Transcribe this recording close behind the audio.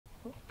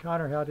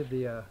Connor, how did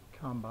the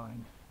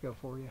combine go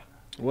for you?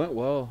 It went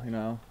well, you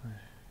know.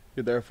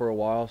 You're there for a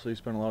while, so you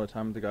spend a lot of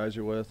time with the guys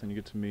you're with, and you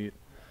get to meet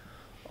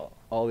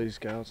all these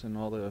scouts and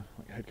all the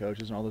head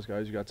coaches and all those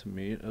guys you got to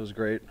meet. It was a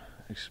great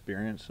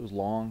experience. It was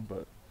long,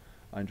 but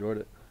I enjoyed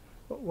it.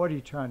 What are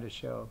you trying to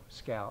show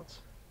scouts?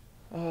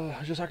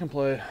 Just I can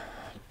play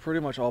pretty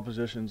much all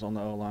positions on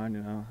the O-line,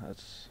 you know.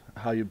 That's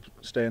how you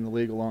stay in the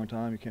league a long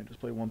time. You can't just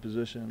play one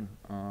position.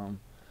 And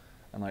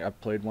like I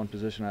played one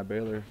position at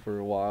Baylor for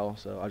a while,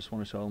 so I just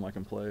want to show them I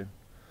can play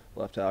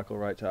left tackle,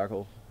 right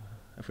tackle.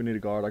 If we need a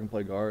guard, I can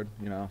play guard,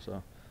 you know.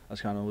 So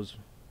that's kind of was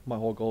my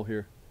whole goal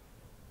here.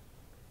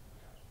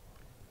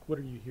 What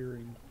are you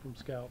hearing from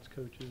scouts,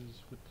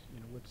 coaches?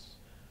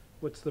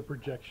 What's the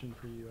projection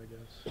for you, I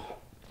guess?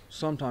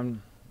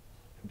 Sometime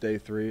day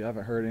 3. I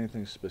haven't heard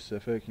anything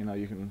specific. You know,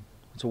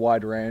 it's a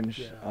wide range,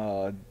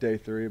 Yeah. day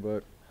 3,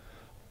 but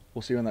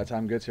we'll see when that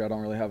time gets here. I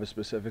don't really have a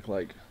specific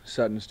like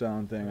set in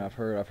stone thing. I've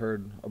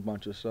heard a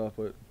bunch of stuff,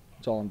 but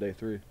it's all on day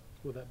 3.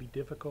 Will that be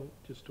difficult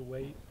just to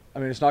wait? I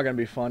mean, it's not going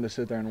to be fun to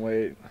sit there and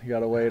wait. You got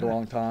to wait a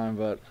long time,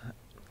 but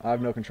I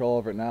have no control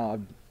over it now.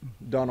 I've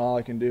done all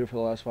I can do for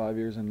the last 5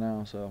 years and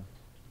now, so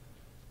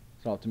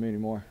it's not up to me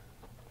anymore.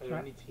 Are there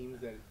any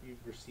teams that you've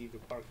received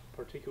a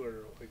particular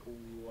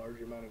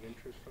large amount of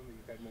interest from that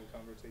you've had more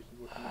conversations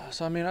with?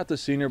 So I mean, at the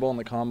Senior Bowl and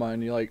the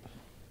Combine,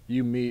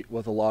 you meet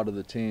with a lot of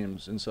the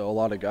teams, and so a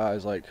lot of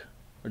guys are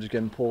just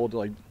getting pulled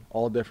to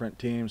all different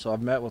teams. So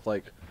I've met with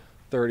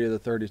 30 of the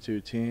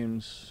 32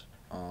 teams.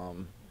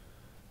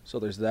 So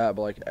there's that,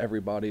 but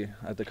everybody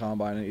at the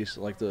Combine and East,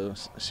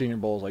 the Senior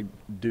Bowls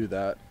do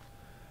that.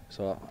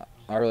 So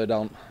I really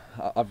don't.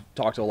 I've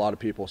talked to a lot of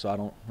people, so I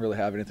don't really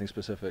have anything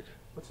specific.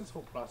 What's this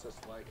whole process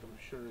like? I'm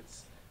sure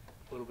it's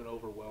a little bit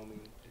overwhelming.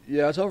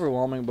 Yeah, it's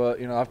overwhelming,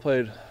 but I've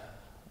played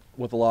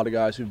with a lot of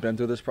guys who've been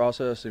through this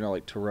process.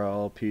 Like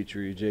Terrell,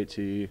 Petrie,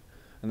 JT,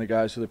 and the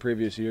guys for the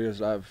previous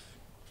years I've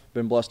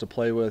been blessed to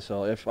play with.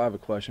 So if I have a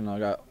question, I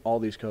got all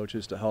these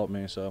coaches to help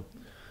me. So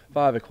if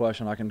I have a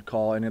question, I can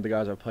call any of the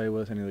guys I play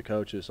with, any of the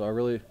coaches. So I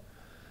really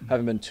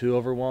haven't been too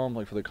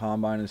overwhelmed, for the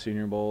Combine and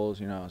Senior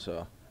Bowls.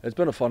 So it's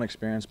been a fun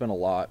experience. It's been a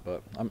lot,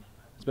 but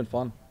it's been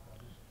fun.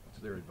 What's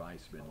their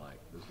advice been like,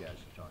 those guys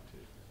you talk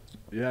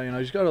to? Yeah, you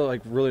just got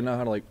to really know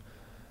how to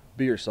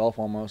be yourself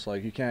almost.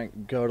 You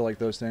can't go to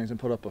those things and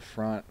put up a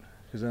front,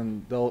 because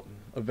then they'll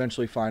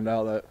eventually find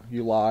out that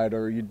you lied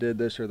or you did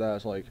this or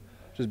that. It's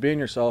just being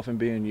yourself and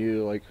being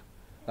you.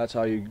 That's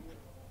how you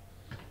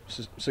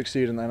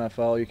succeed in the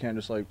NFL. You can't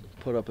just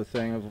put up a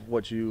thing of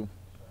what you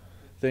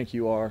think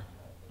you are,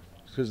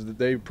 because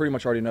they pretty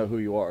much already know who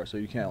you are. So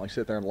you can't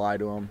sit there and lie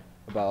to them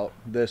about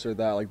this or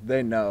that.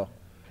 They know.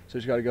 So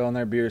you just got to go in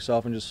there, be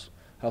yourself, and just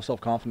have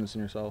self-confidence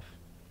in yourself.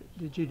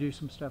 Did you do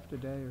some stuff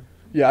today? Or?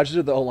 Yeah, I just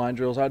did the O-line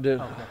drills. I did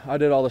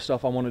all the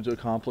stuff I wanted to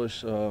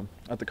accomplish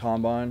at the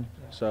Combine.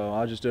 Yeah. So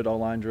I just did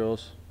O-line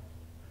drills.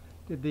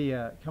 Did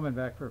the coming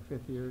back for a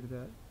 5th year, did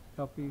that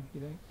help you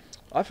think?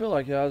 I feel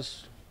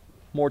it's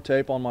more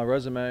tape on my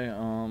resume.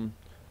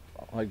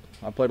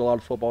 I played a lot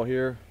of football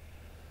here,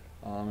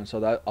 and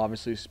so that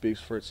obviously speaks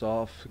for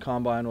itself. The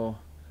Combine will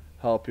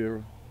help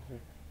you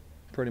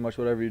pretty much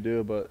whatever you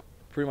do, but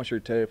pretty much your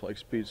tape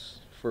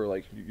speaks for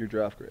your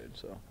draft grade.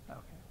 So. Okay.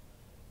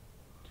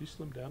 Did you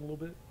slim down a little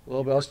bit? A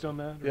little bit. Worked on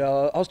that? Yeah,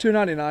 I was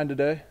 299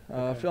 today.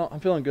 Okay. I'm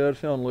feeling good,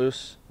 feeling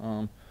loose.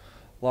 A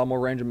lot more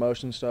range of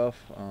motion stuff.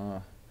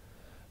 I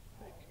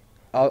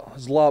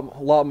was a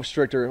lot more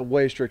stricter,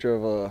 way stricter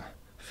of a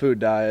food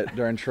diet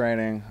during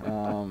training.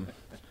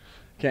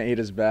 Can't eat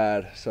as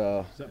bad.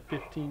 So. Is that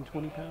 15,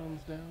 20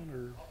 pounds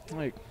down,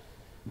 or?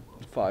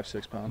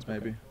 5-6 pounds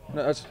maybe.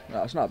 No, it's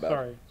not bad.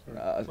 Sorry.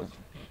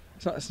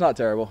 It's not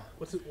terrible.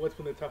 What's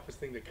been the toughest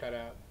thing to cut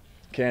out?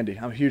 Candy.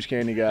 I'm a huge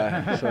candy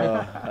guy,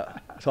 so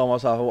it's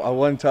almost I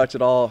wouldn't touch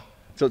it all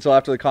until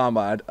after the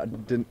Combine. I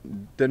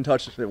didn't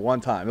touch it one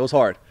time. It was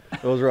hard.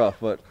 It was rough,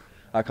 but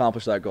I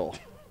accomplished that goal.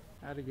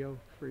 How'd it go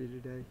for you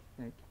today,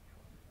 Nick?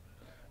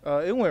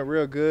 It went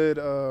real good.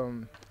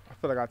 I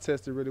feel like I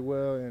tested really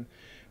well and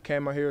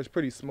came out here. It was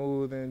pretty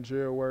smooth and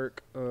drill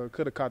work.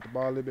 Could have caught the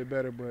ball a little bit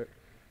better, but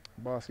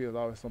ball skill is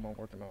always something I'm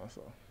working on.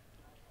 So.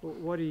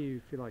 What do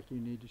you feel like you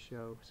need to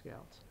show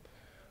scouts?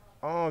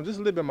 Just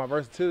a little bit of my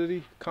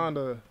versatility. Kind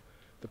of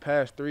the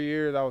past 3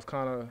 years, I was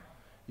kind of,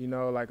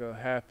 a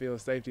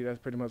half-field safety. That's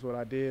pretty much what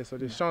I did. So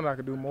just showing that I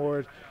could do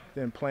more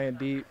than playing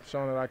deep,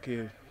 showing that I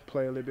could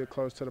play a little bit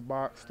close to the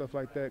box, stuff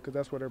like that, because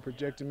that's where they're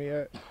projecting me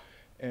at.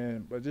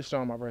 But just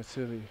showing my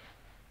versatility.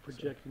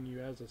 Projecting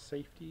you as a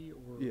safety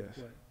or yes.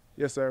 what?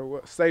 Yes,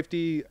 sir.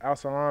 Safety,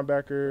 outside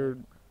linebacker,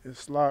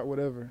 slot,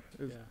 whatever.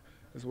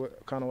 Is what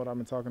I've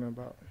been talking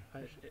about.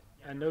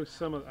 I know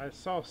I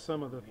saw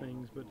some of the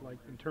things, but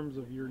in terms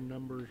of your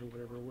numbers or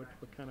whatever, what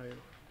kind of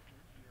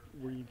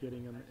were you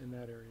getting in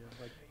that area?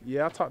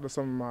 Yeah, I talked to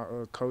some of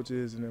my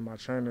coaches and then my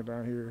trainer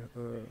down here.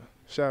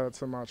 Shout out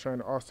to my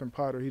trainer Austin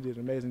Potter. He did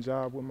an amazing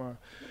job with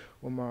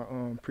my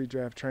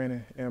pre-draft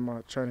training, and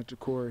my trainer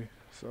Corey.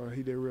 So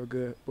he did real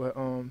good. But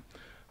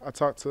I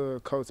talked to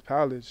Coach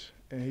Powledge,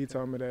 and he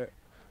told me that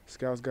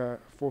Scouts got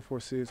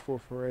 4.46,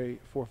 4.48,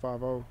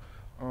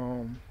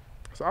 4.50.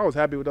 So I was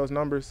happy with those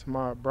numbers.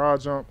 My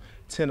broad jump,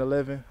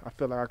 10.11. I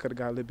feel like I could have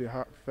got a little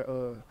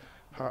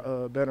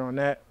bit better on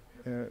that.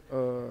 And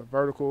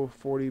vertical,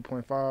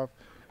 40.5.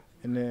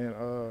 And then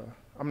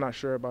I'm not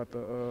sure about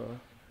the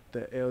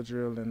L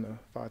drill and the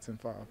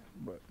 5.10.5.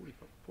 But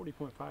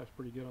 40.5 is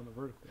pretty good on the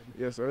vertical.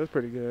 yes, sir, it's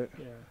pretty good.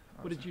 Yeah.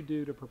 What did you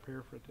do to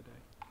prepare for it today?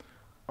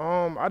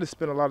 I just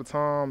spent a lot of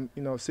time,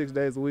 6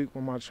 days a week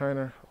with my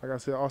trainer. Like I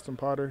said, Austin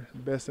Potter,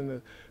 the best in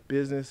the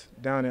business,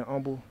 down in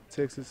Humble,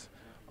 Texas.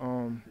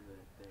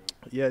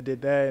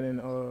 Did that and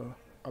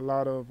a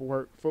lot of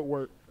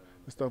footwork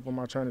and stuff with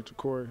my trainer,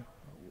 Jacory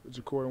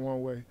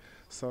one way.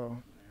 So,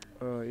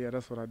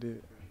 that's what I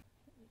did.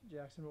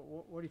 Jaxon,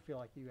 what do you feel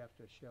like you have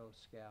to show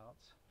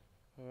scouts?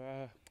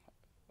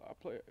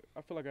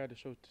 I feel like I had to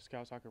show to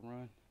scouts I could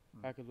run.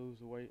 I could lose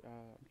the weight.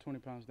 I'm 20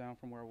 pounds down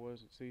from where I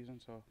was at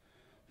season, so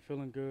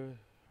feeling good.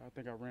 I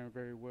think I ran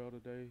very well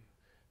today.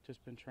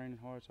 Just been training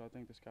hard, so I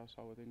think the scouts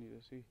saw what they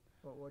needed to see.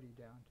 What are you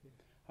down to?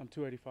 I'm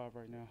 285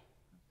 right now.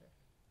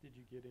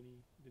 Did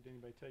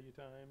anybody tell you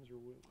times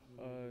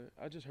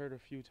or I just heard a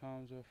few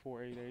times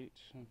 488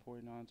 and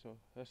 49, so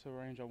that's the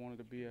range I wanted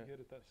to be at. good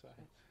at that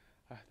size?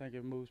 I think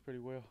it moves pretty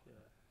well. Yeah.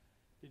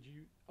 Do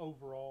you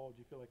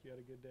feel like you had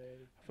a good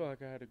day? I feel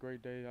like I had a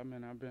great day. I've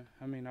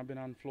been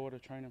out in Florida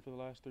training for the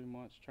last 3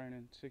 months,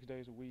 training 6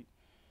 days a week,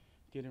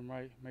 getting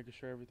right, making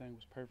sure everything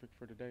was perfect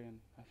for today, and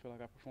I feel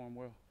like I performed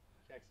well.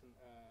 Jaxon,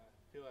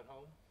 feel at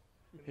home?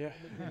 Yeah,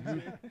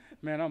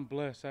 man, I'm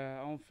blessed.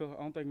 I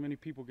don't think many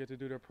people get to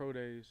do their pro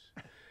days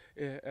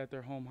at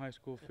their home high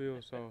school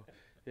field. So,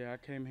 yeah, I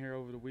came here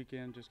over the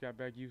weekend, just got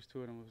back used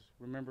to it, and was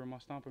remembering my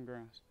stomping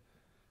grounds.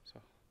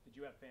 So. Did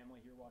you have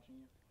family here watching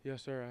you?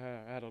 Yes, sir.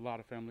 I had a lot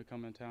of family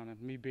come in town,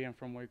 and me being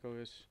from Waco,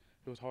 it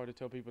was hard to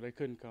tell people they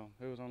couldn't come.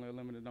 There was only a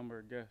limited number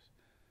of guests.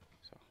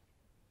 So.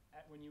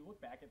 When you look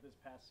back at this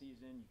past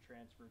season, you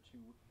transferred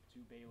to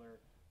Baylor.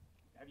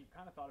 Have you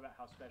kind of thought about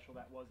how special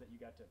that was that you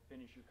got to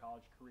finish your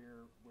college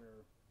career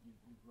where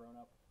you've grown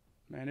up?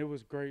 Man, it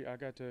was great. I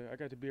got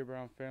to be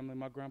around family.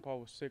 My grandpa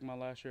was sick my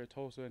last year at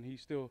Tulsa, and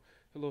he's still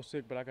a little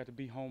sick, but I got to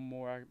be home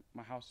more.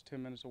 My house is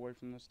 10 minutes away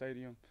from the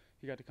stadium.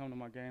 He got to come to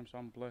my game, so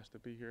I'm blessed to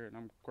be here, and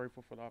I'm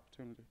grateful for the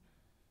opportunity.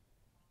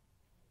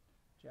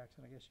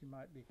 Jaxon, I guess you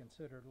might be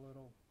considered a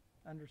little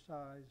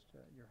undersized,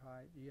 your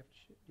height. Do you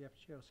have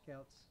to show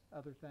scouts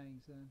other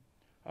things then?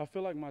 I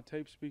feel like my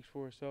tape speaks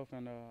for itself,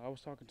 and I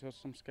was talking to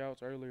some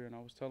scouts earlier, and I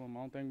was telling them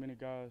I don't think many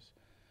guys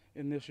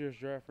in this year's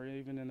draft or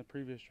even in the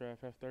previous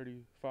draft have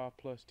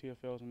 35-plus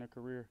TFLs in their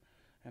career,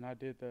 and I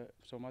did that.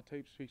 So my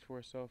tape speaks for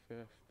itself.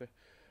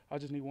 I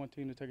just need one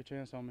team to take a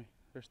chance on me.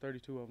 There's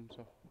 32 of them,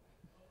 so.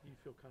 Do you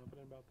feel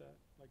confident about that?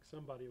 Like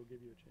somebody will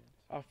give you a chance?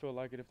 I feel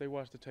like it. If they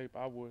watch the tape,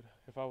 I would.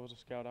 If I was a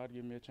scout, I'd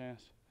give me a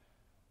chance.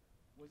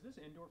 Was this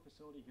indoor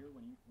facility here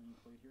when you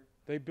played here?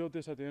 They built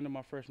this at the end of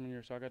my freshman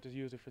year, so I got to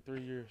use it for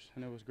 3 years,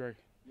 and it was great.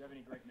 Do you have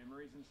any great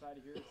memories inside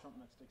of here?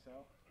 Something that sticks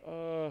out?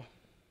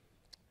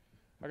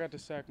 I got to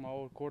sack my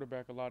old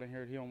quarterback a lot in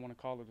here. He don't want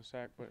to call it a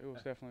sack, but it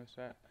was definitely a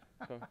sack.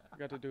 So I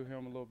got to do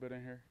him a little bit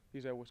in here.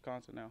 He's at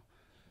Wisconsin now.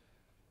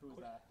 Who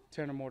was that?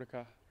 Tanner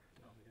Mordecai.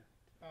 Oh,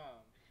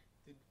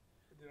 yeah.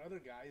 Did other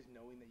guys,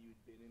 knowing that you'd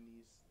been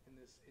in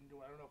this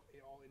indoor, I don't know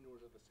if all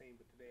indoors are the same,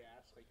 but did they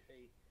ask, like,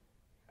 hey,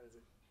 is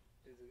it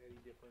any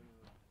different?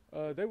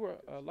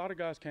 A lot of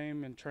guys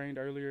came and trained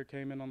earlier,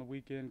 came in on the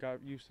weekend,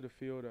 got used to the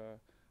field.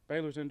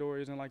 Baylor's indoor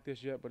isn't like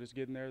this yet, but it's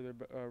getting there.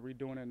 They're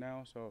redoing it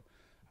now. So,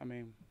 I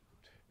mean,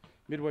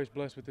 Midway's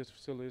blessed with this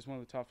facility. It's one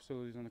of the top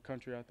facilities in the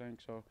country, I think.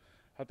 So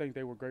I think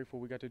they were grateful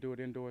we got to do it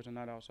indoors and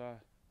not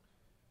outside.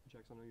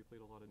 Jaxon, I know you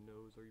played a lot of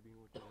nose. Are you being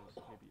looked at as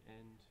maybe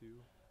end too?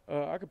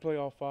 I could play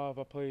all five.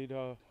 I played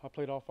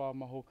all five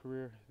my whole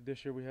career.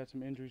 This year we had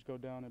some injuries go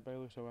down at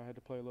Baylor, so I had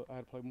to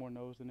play more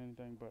nose than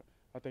anything. But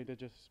I think that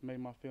just made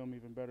my film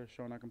even better,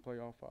 showing I can play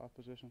all five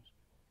positions.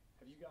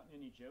 Have you gotten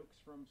any jokes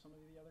from some of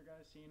the other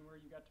guys seeing where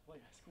you got to play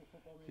high school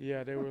football? Maybe?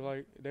 Yeah,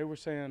 they were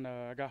saying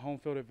I got home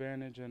field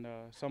advantage, and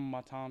some of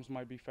my times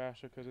might be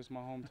faster because it's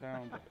my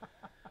hometown. But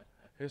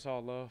it's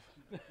all love.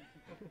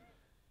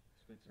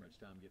 Spent so much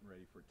time getting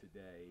ready for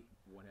today.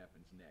 What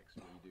happens next?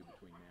 What do you do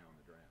between now and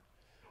the draft?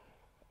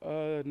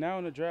 Now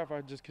in the draft,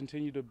 I just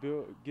continue to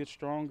get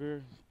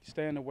stronger,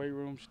 stay in the weight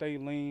room, stay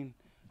lean.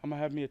 I'm going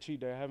to have me a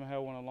cheat day. I haven't had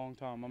one in a long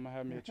time. I'm going to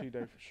have me a cheat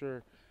day for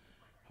sure.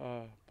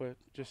 But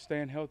just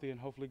staying healthy and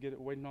hopefully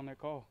waiting on that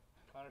call.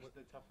 Connor said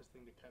the toughest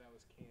thing to cut out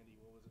was candy.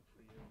 What was it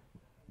for you?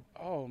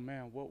 Oh,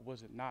 man, what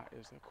was it not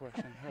is the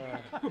question.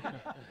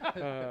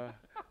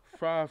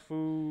 Fried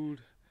food,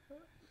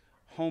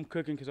 home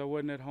cooking because I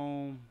wasn't at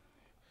home.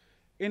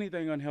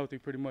 Anything unhealthy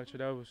pretty much.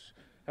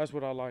 That's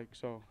what I like.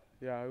 So.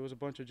 Yeah, it was a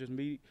bunch of just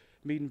meat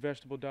and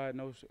vegetable diet,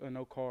 no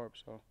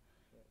carbs. So.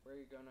 Where are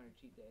you going on your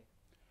cheat day?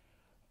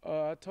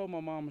 I told my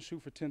mom to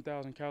shoot for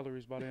 10,000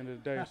 calories by the end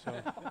of the day. So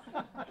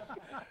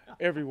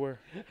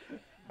everywhere,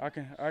 I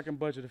can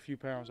budget a few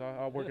pounds.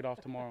 I'll work it off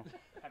tomorrow.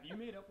 Have you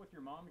made up with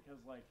your mom because,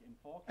 like in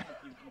fall camp,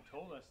 you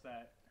told us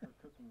that her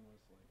cooking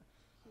was like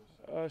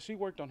She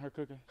worked on her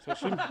cooking, so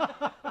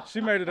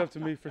she made it up to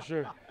me for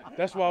sure.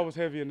 That's why I was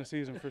heavy in the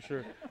season for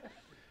sure.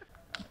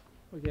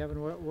 Well,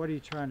 Gavin, what are you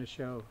trying to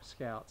show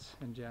scouts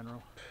in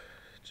general?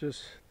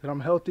 Just that I'm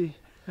healthy.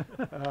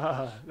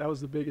 That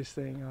was the biggest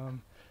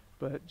thing.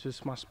 But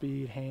just my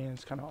speed,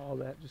 hands, kind of all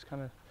that. Just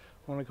kind of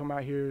want to come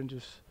out here and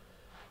just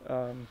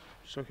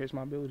showcase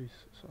my abilities.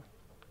 So.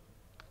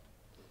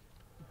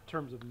 In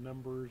terms of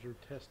numbers or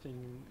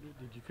testing,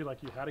 did you feel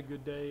like you had a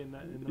good day in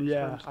those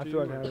Yeah, terms I too, feel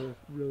like or? I had a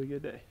really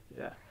good day.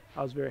 Yeah,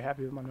 I was very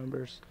happy with my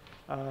numbers.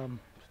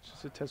 It's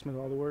just a testament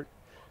to all the work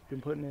been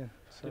putting in.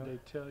 So. Did they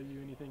tell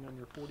you anything on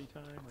your 40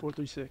 time?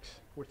 4.36.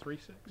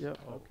 4.36? Yep.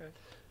 Oh, okay.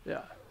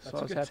 Yeah, That's so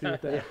I was a good happy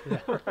with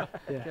time.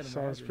 that. Yeah, Can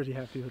so I was imagine. pretty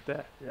happy with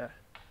that. Yeah.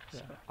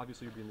 So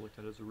obviously, you're being looked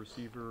at as a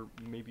receiver,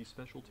 maybe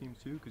special teams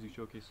too, because you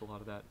showcased a lot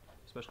of that,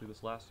 especially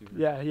this last season.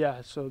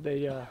 Yeah. So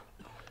they,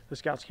 the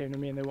scouts came to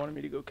me and they wanted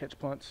me to go catch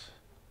punts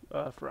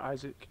for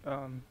Issac.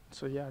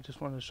 So yeah, I just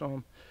wanted to show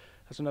them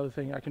that's another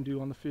thing I can do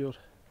on the field.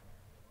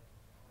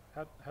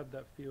 How'd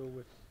that feel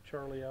with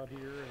Charlie out here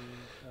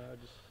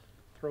and just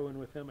throwing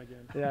with him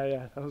again?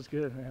 Yeah, that was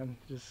good, man.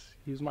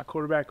 He was my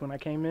quarterback when I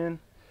came in.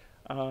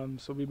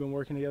 So we've been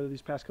working together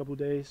these past couple of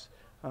days.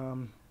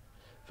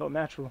 Felt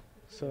natural,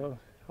 so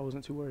I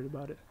wasn't too worried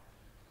about it.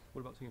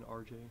 What about seeing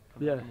RJ?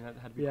 Yeah, I mean, that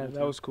had to be yeah, cool that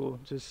too. was cool.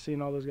 Just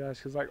seeing all those guys,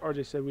 because like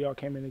RJ said, we all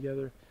came in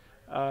together,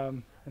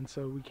 and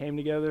so we came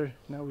together.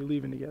 Now we're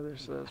leaving together,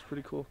 so that's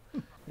pretty cool.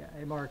 Yeah.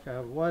 Hey, Mark,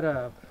 what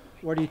are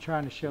you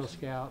trying to show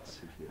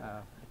scouts?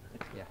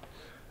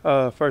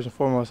 First and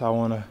foremost, I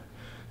want to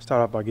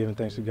start off by giving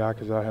thanks to God,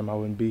 because without Him I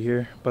wouldn't be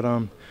here. But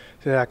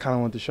today I kind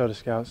of want to show the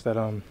scouts that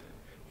I'm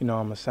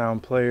a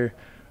sound player.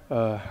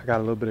 I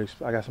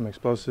got some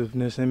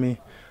explosiveness in me,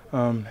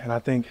 and I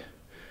think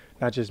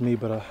not just me,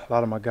 but a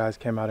lot of my guys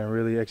came out and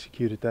really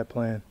executed that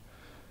plan.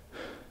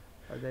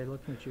 Are they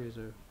looking at you as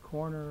a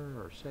corner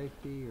or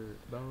safety or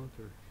both?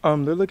 Or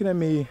They're looking at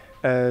me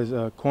as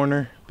a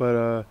corner,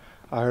 but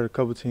I heard a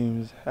couple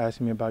teams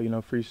asking me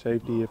about free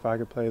safety, if I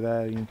could play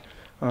that,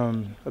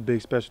 and a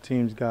big special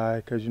teams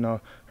guy, because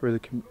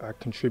I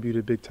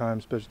contributed big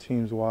time special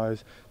teams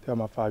wise throughout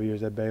my 5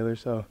 years at Baylor,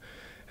 so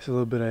it's a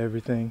little bit of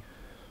everything.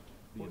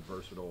 Being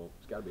versatile,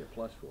 it's got to be a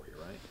plus for you,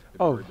 right? Have you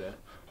Oh. heard that?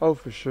 Oh,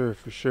 for sure.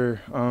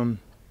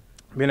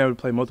 Being able to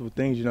play multiple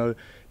things,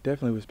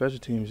 definitely with special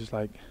teams, just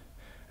like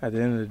at the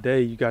end of the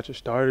day, you got your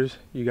starters,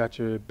 you got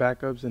your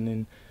backups, and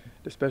then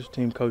the special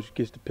team coach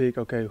gets to pick,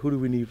 okay, who do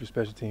we need for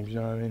special teams, you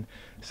know what I mean?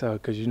 So,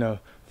 because,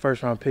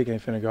 first round pick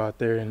ain't finna go out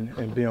there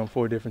and be on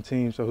 4 different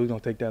teams, so who's going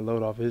to take that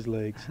load off his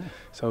legs?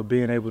 So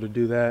being able to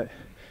do that,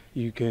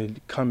 you can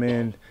come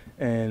in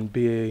and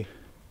be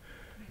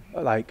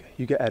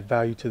you can add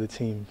value to the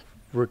team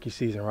rookie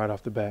season right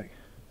off the bat.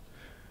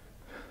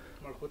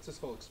 Mark, what's this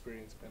whole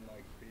experience been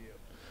like for you?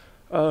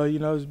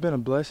 It's been a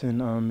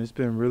blessing. It's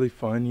been really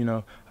fun.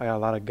 I got a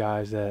lot of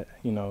guys that,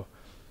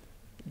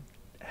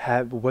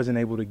 wasn't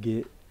able to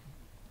get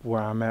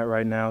where I'm at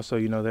right now. So,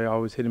 they're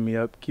always hitting me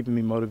up, keeping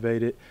me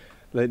motivated,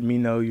 letting me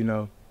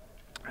know,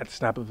 at the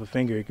snap of a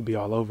finger, it could be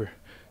all over.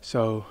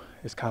 So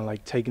it's kind of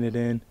like taking it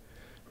in,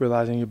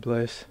 realizing you're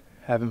blessed,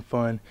 having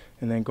fun,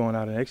 and then going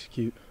out and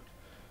execute.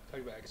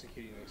 Talk about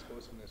executing and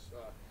explosiveness.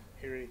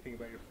 Hear anything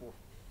about your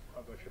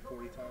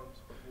 40 times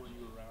before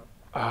you were around?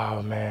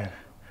 Oh, man.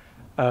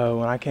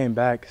 When I came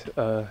back,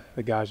 the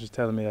guys was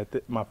telling me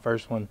that my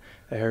first one,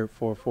 they heard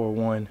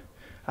 4.41.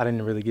 I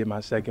didn't really get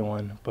my second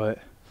one, but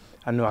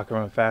I knew I could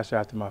run faster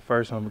after my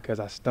first one because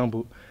I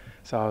stumbled.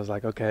 So I was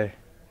like, okay,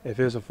 if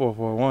it's a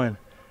 4.41,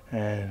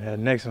 and the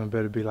next one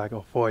better be like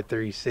a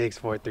 4.36,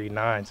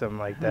 4.39, something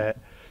like that.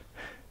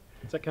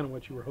 Is that kind of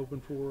what you were hoping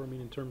for? I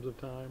mean, in terms of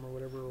time or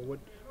whatever, or what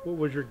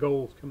was your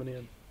goals coming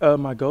in?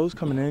 My goals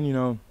coming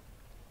in,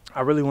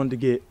 I really wanted to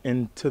get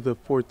into the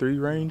 4.3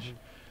 range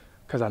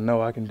because I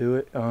know I can do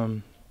it.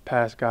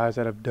 Past guys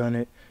that have done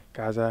it,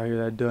 guys out here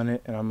that have done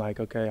it, and I'm like,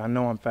 okay, I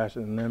know I'm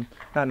faster than them.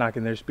 Not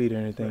knocking their speed or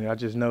anything. I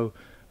just know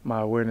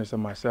my awareness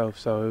of myself.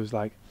 So it was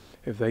like,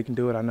 if they can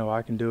do it, I know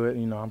I can do it.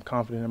 I'm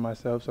confident in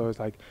myself. So it's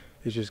like,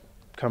 it's just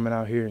coming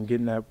out here and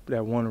getting that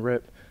one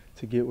rep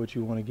to get what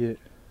you want to get.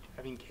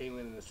 Having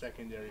Kalen in the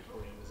secondary for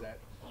you, is that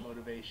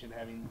motivation?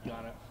 Having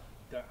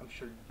I'm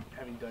sure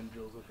having done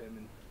drills with him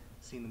and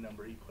seen the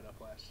number he put up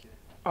last year.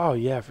 Oh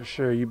yeah, for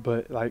sure.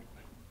 But with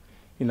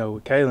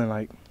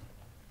Kalen,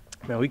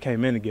 man, we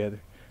came in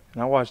together,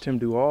 and I watched him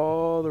do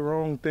all the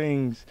wrong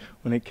things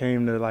when it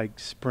came to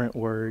sprint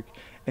work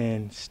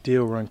and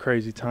still run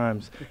crazy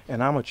times.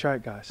 And I'm a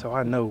track guy, so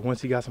I know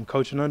once he got some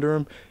coaching under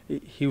him,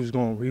 he was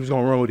going to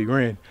run what he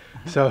ran.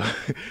 So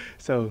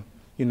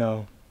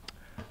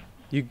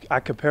I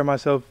compare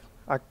myself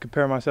to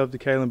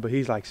Kalen, but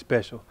he's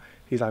special.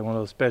 He's one of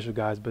those special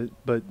guys.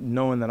 But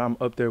knowing that I'm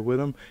up there with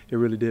him, it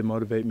really did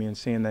motivate me. And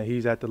seeing that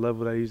he's at the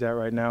level that he's at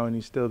right now and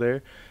he's still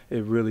there,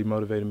 it really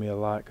motivated me a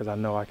lot because I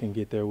know I can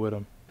get there with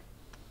him.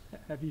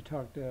 Have you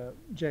talked to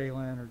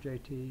Jalen or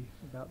JT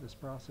about this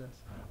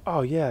process?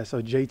 Oh yeah, so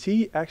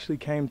JT actually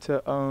came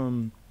to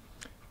the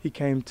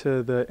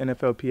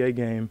NFLPA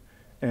game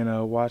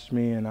and watched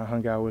me, and I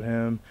hung out with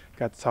him,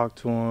 got to talk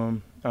to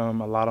him, a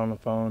lot on the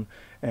phone.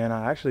 And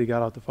I actually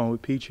got off the phone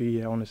with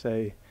Petrie, I want to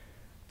say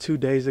 2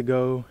 days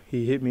ago.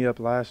 He hit me up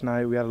last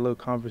night. We had a little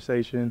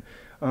conversation.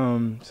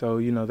 So,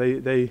 you know,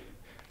 they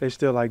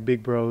still like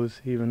big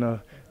bros, even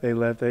though they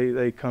left.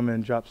 They come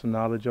and drop some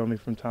knowledge on me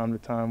from time to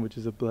time, which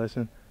is a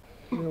blessing.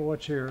 You know,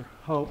 what's your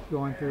hope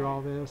going through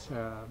all this?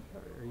 Are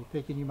you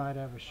thinking you might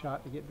have a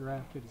shot to get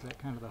drafted? Is that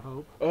kind of the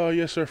hope?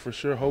 Yes, sir, for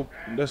sure. Hope.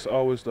 That's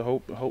always the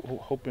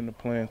hope and the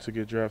plan to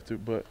get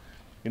drafted. But,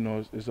 you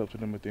know, it's up to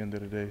them at the end of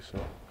the day. So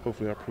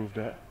hopefully I prove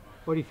that.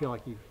 What do you feel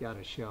like you've got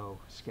to show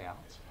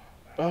scouts?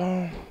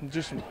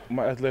 Just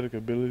my athletic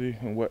ability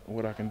and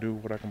what I can do,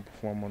 what I can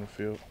perform on the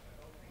field.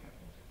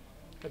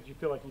 How did you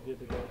feel like you did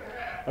today?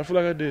 I feel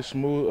like I did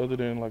smooth, other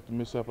than like the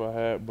mishap I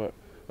had. But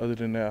other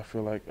than that, I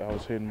feel like I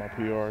was hitting my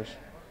PRs.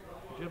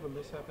 Did you have a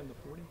mishap in the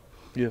 40?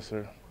 Yes,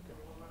 sir.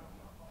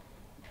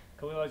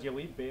 Khalil, as you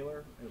leave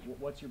Baylor,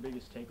 what's your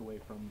biggest takeaway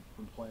from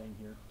playing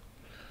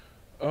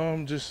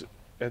here? Just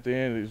at the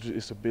end,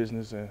 it's a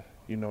business, and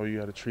you know you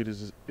got to treat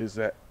it as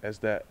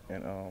that,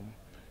 and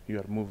you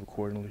got to move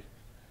accordingly.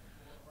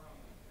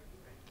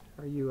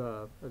 Are you?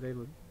 Are they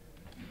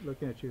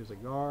looking at you as a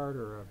guard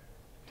or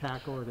a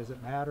tackle, or does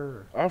it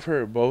matter? Or? I've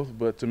heard both,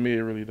 but to me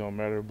it really don't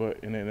matter.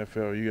 But in the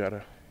NFL,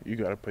 you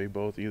gotta play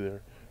both,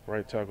 either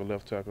right tackle,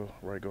 left tackle,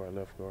 right guard,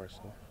 left guard.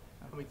 So.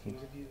 How many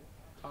teams have you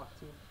talked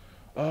to?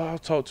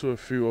 I've talked to a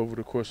few over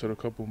the course of a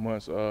couple of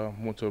months.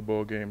 Went to a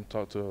bowl game,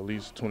 talked to at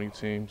least 20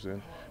 teams,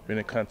 and been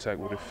in contact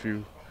with a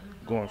few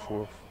going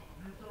forth.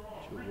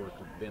 What's your work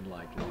been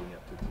like leading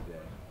up to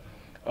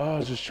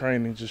today? Just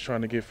training, just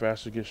trying to get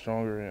faster, get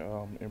stronger,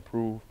 and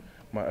improve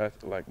my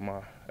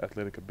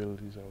athletic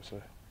abilities, I would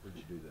say. Where'd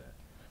you do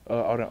that?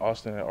 Out in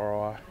Austin at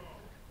ROI.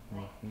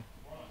 Mm-hmm.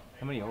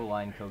 How many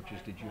O-line coaches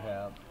did you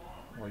have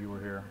while you were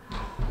here?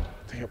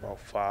 I think about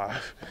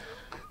 5.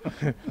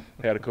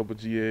 Had a couple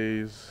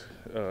GAs,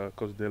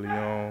 Coach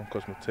DeLeon,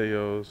 Coach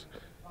Mateos,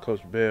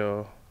 Coach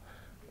Bell,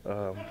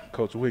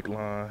 Coach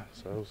Wickline,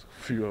 so it was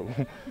a few of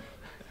them.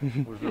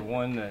 Was there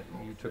one that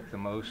you took the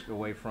most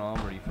away from,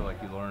 or do you feel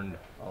like you learned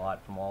a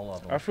lot from all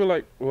of them? I feel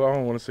like, well, I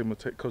don't want to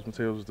say Coach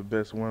Mateos was the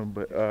best one,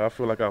 but I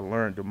feel like I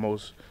learned the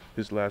most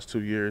this last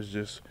 2 years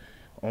just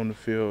on the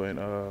field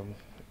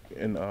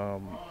and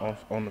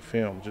on the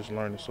film, just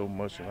learning so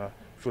much, and I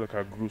feel like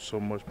I grew so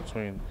much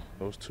between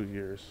those 2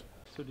 years.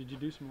 So did you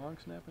do some long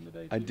snapping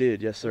today? I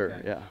did, yes, sir.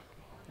 Okay. Yeah.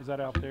 Is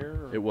that out there?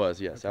 Or? It was,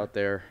 yes, Okay. out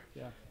there.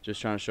 Yeah.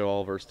 Just trying to show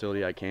all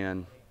versatility I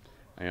can.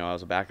 You know, I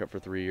was a backup for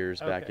 3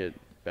 years back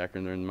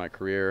in my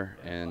career,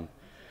 and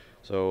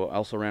so I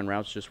also ran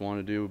routes. Just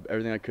wanted to do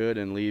everything I could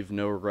and leave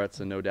no regrets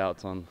and no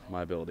doubts on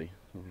my ability.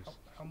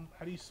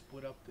 How do you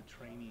split up the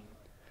training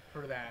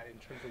for that in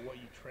terms of what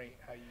you train?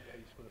 How you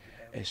split up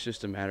the time? It's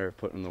just a matter of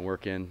putting the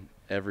work in.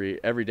 Every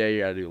day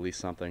you got to do at least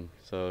something.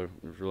 So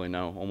there's really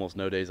almost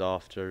no days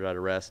off to try to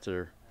rest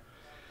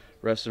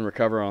and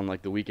recover on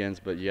like the weekends.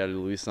 But you got to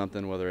do at least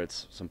something, whether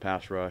it's some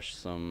pass rush,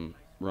 some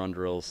run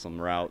drills, some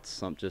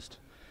routes,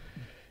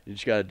 you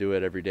just got to do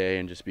it every day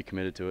and just be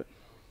committed to it.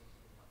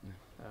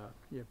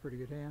 You have pretty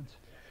good hands.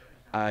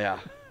 Yeah,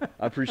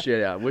 I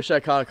appreciate it. I wish I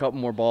caught a couple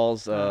more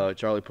balls.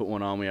 Charlie put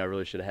one on me I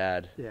really should have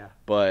had. Yeah.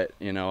 But,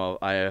 you know,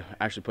 I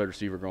actually played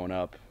receiver growing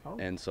up. Oh.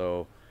 And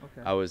so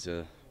Okay. I was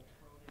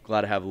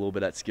glad to have a little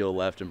bit of that skill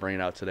left and bring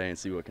it out today and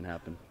see what can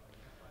happen.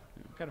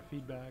 What kind of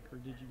feedback, or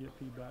did you get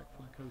feedback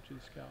from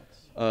coaches,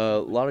 scouts? A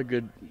lot of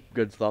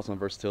good thoughts on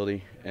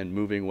versatility and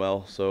moving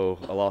well. So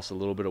I lost a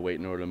little bit of weight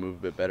in order to move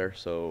a bit better.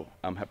 So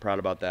I'm proud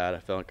about that. I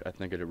think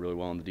I did really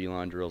well in the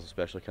D-line drills,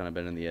 especially kind of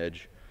been in the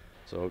edge.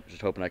 So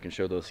just hoping I can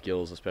show those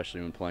skills,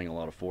 especially when playing a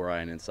lot of 4-eye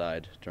and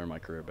inside during my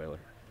career at Baylor.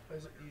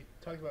 As you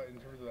talked about in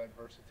terms of that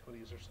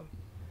versatility, is there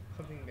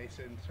something they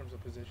said in terms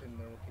of position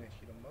they're looking at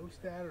you the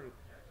most at, or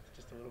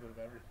just a little bit of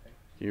everything?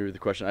 Can you read the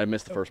question? I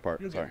missed the first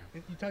part. You're Sorry.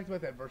 good. You talked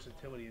about that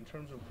versatility in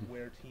terms of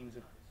where teams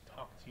have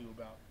talked to you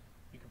about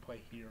you can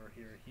play here or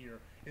here or here.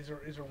 Is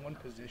there one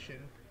position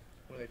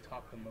where they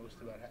talk the most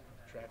about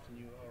drafting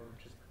you or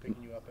just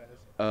picking you up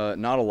as?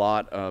 Not a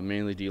lot.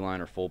 Mainly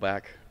D-line or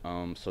fullback.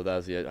 So that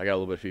was I got a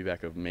little bit of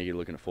feedback of maybe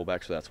looking at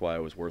fullback, so that's why I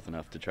was worth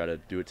enough to try to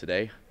do it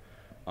today.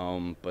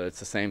 But it's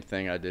the same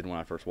thing I did when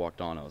I first walked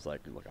on. I was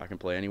like, look, I can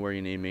play anywhere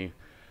you need me.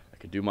 I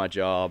can do my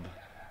job.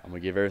 I'm gonna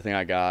give everything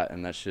I got,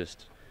 and that's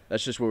just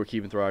what we're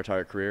keeping through our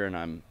entire career, and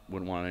I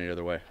wouldn't want it any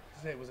other way.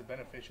 Was it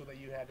beneficial that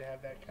you had to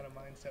have that kind of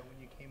mindset when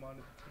you came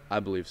onto the team?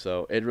 I believe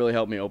so. It really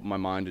helped me open my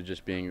mind to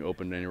just being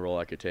open to any role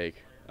I could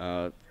take.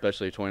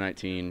 Especially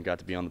 2019, got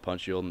to be on the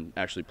punch shield and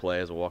actually play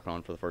as a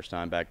walk-on for the first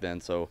time back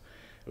then. So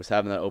it was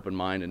having that open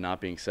mind and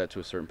not being set to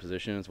a certain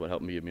position is what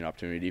helped me give me an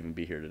opportunity to even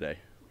be here today.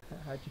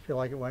 How'd you feel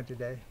like it went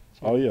today?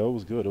 Oh yeah, it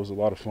was good. It was a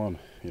lot of fun.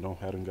 You know,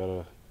 hadn't got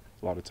a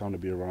lot of time to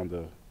be around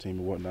the team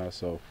and whatnot,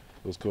 so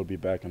it was cool to be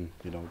back and,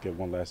 you know, get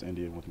one last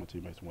Indian with my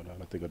teammates and whatnot.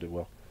 I think I did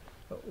well.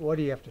 What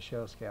do you have to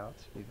show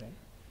scouts, do you think?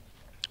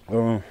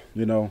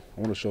 You know,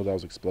 I want to show that I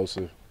was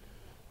explosive,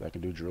 that I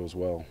can do drills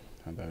well,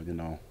 and that, you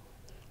know,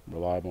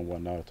 reliable and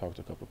whatnot. I talked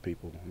to a couple of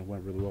people, and it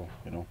went really well,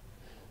 you know.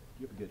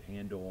 you have a good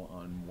handle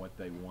on what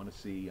they want to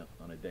see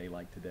on a day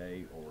like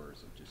today, or is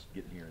it just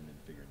getting here and then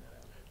figuring that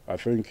out? I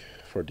think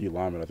for D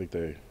linemen, I think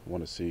they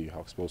want to see how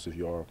explosive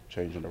you are,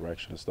 changing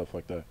direction and stuff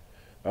like that.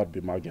 That would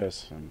be my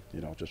guess, and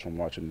just from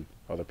watching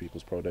other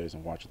people's pro days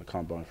and watching the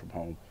combine from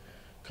home,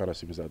 kind of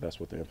seems that that's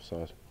what they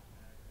emphasize.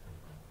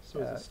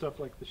 So is it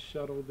stuff like the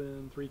shuttle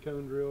then,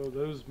 3-cone drill,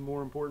 those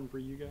more important for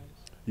you guys?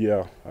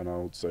 Yeah, and I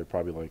would say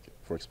probably like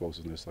for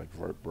explosiveness, like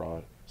vert,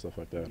 broad, stuff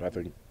like that. I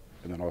think,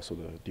 and then also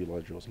the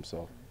D-line drills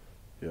himself.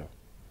 Yeah.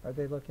 Are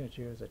they looking at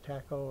you as a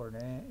tackle or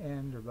an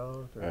end or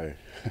both? Or?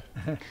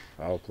 Hey,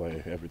 I'll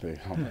play everything.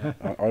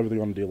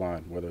 Everything on the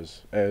D-line, whether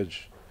it's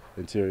edge,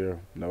 interior,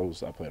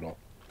 nose, I play it all.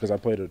 Because I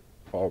played it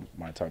all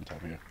my time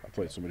here. I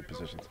played so many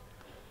positions.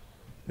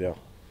 Yeah.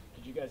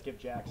 Did you guys give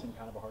Jaxon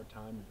kind of a hard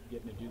time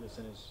getting to do this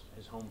in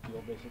his home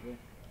field, basically?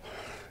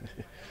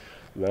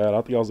 Man,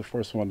 I think I was the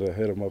first one to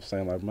hit him up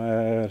saying, like,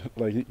 man,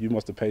 like, you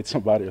must have paid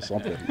somebody or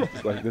something.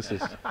 It's like, this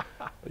is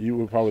 – you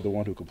were probably the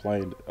one who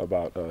complained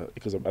about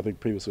because I think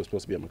previously it was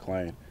supposed to be at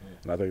McLean.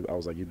 And I think I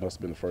was like, you must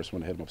have been the first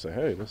one to hit him up and say,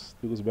 hey, let's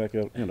do this back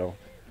up,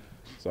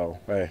 So,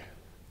 hey,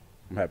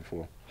 I'm happy for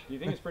him. Do you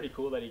think it's pretty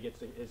cool that he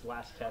gets his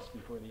last test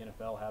before the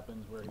NFL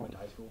happens where he went to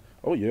high school?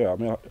 Oh, yeah. I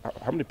mean,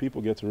 how many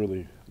people get to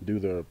really do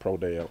their pro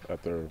day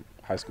at their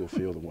high school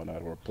field and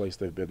whatnot, or a place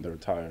they've been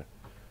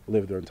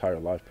lived their entire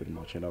life pretty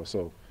much,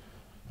 So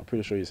I'm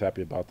pretty sure he's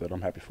happy about that.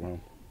 I'm happy for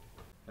him.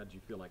 How did you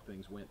feel like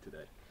things went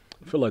today?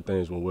 I feel like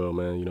things went well,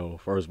 man.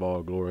 First of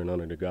all, glory and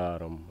honor to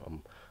God.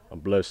 I'm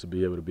blessed to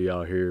be able to be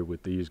out here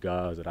with these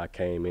guys that I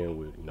came in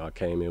with. I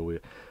came in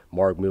with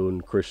Mark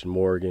Milton, Christian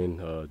Morgan,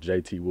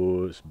 JT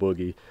Woods,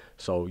 Boogie.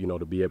 So,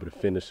 to be able to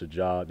finish the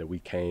job that we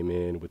came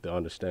in with the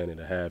understanding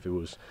to have,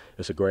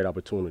 it's a great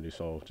opportunity.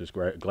 So just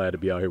glad to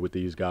be out here with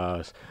these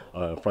guys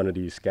in front of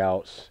these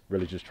scouts,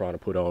 really just trying to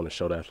put on and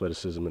show the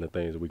athleticism and the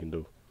things that we can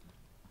do.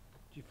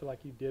 Do you feel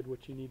like you did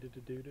what you needed to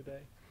do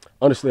today?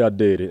 Honestly, I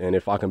did it, and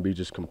if I can be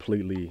just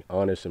completely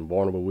honest and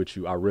vulnerable with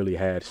you, I really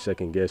had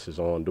second guesses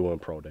on doing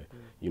pro day.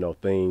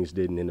 Things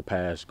didn't in the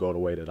past go the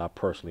way that I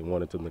personally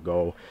wanted them to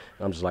go.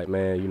 I'm just like,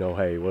 man,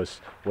 hey, what's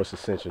the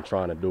sense in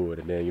trying to do it?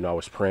 And then, I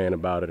was praying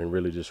about it and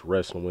really just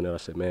wrestling with it. I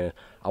said, man,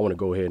 I want to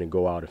go ahead and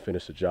go out and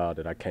finish the job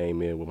that I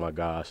came in with my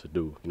guys to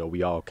do.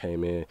 We all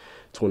came in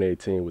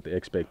 2018 with the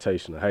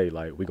expectation of, hey,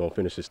 like, we're going to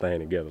finish this thing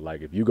together.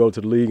 Like, if you go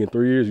to the league in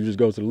 3 years, you just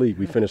go to the league.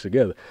 We finish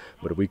together.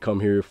 But if we come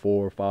here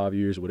 4 or 5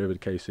 years, whatever the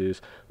case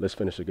is, let's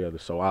finish together.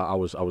 So I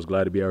was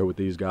glad to be out here with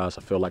these guys.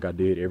 I felt like I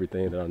did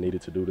everything that I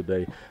needed to do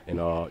today. And,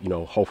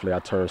 hopefully I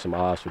turned some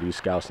eyes for these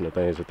scouts and the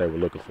things that they were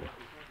looking for.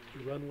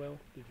 Did you run well?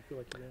 Did you feel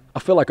like you ran? I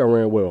feel like I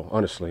ran well,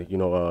 honestly.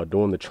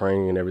 Doing the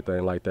training and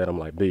everything like that, I'm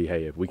like,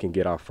 hey, if we can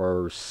get our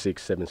first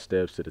 6-7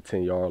 steps to the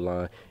 10-yard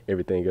line,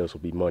 everything else will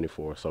be money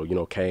for us. So,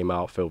 came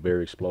out, felt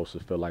very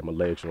explosive, felt like my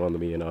legs were under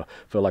me, and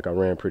felt like I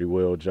ran pretty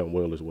well, jumped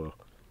well as well.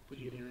 What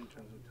did you hear in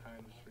terms of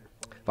times?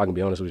 If I can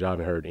be honest with you, I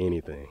haven't heard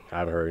anything.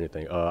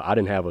 I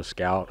didn't have a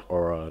scout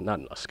or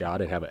not a scout. I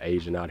didn't have an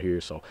agent out here.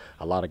 So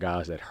a lot of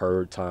guys that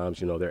heard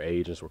times, their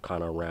agents were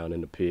kind of around in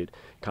the pit,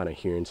 kind of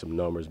hearing some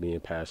numbers being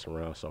passed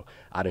around. So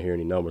I didn't hear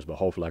any numbers, but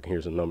hopefully I can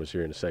hear some numbers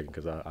here in a second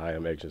because I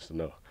am anxious to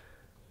know.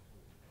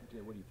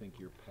 What do you think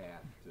your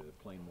path to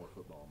playing more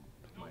football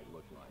might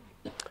look like?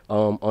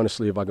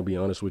 Honestly, if I can be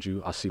honest with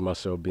you, I see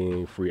myself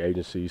being free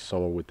agency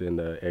somewhere within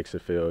the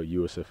XFL,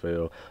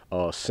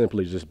 USFL,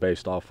 simply just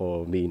based off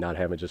of me not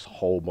having just a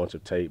whole bunch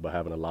of tape, but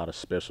having a lot of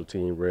special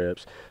team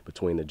reps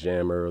between the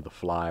jammer, the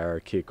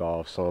flyer,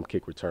 kickoff, some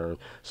kick return.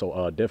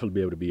 So definitely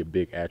be able to be a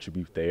big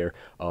attribute there.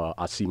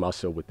 I see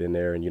myself within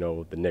there, and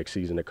the next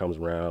season that comes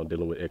around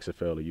dealing with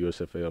XFL or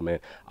USFL, man,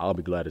 I'll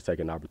be glad to take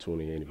an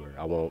opportunity anywhere.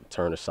 I won't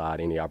turn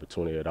aside any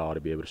opportunity at all to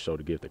be able to show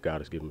the gift that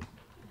God has given me.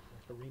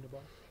 Arena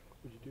ball?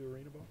 Would you do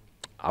arena ball?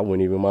 I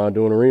wouldn't even mind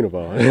doing arena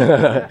ball.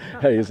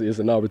 Hey, it's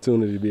an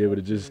opportunity to be able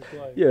to just,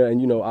 yeah,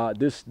 and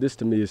this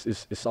to me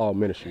it's all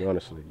ministry,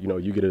 honestly.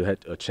 You get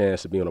a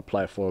chance to be on a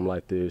platform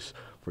like this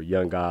for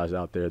young guys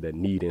out there that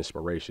need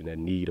inspiration, that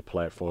need a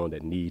platform,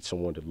 that need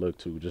someone to look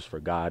to just for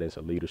guidance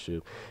and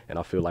leadership. And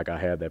I feel like I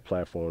have that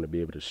platform to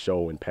be able to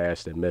show and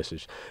pass that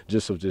message,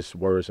 just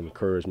words of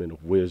encouragement,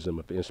 of wisdom,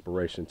 of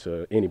inspiration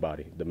to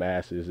anybody, the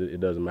masses.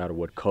 It doesn't matter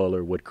what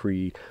color, what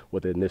creed,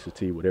 what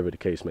ethnicity, whatever the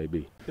case may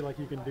be. Feel like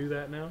you can do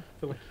that now?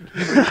 Feel like you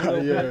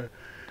can Yeah,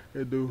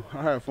 it do.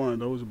 I had fun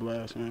though. It was a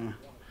blast, man.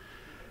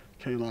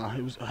 Can't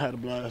lie. I had a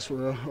blast for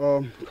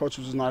real. Coach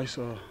was nice.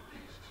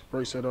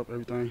 Great setup,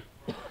 everything.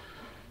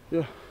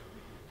 Yeah.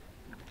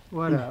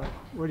 What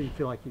do you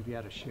feel like you've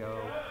got to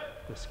show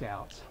the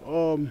scouts? I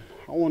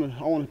want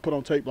to put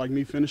on tape like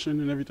me finishing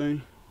and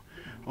everything.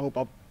 I hope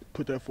I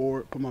put that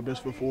forward, put my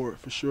best foot forward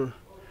for sure.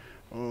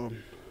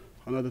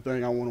 Another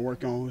thing I want to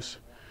work on is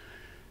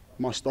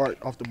my start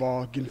off the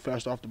ball, getting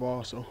faster off the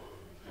ball. So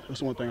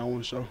that's one thing I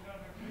want to show.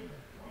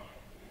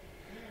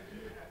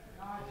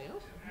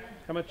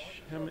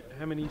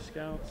 How many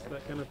scouts,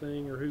 that kind of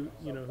thing, or who's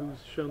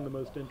shown the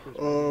most interest?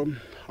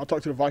 I'll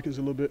talk to the Vikings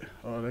a little bit.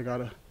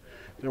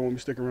 They want me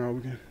to stick around.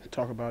 We can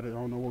talk about it. I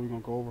don't know what we're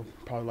gonna go over.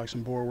 Probably like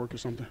some board work or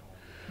something.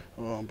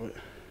 But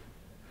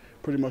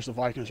pretty much the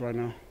Vikings right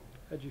now.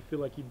 How'd you feel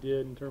like you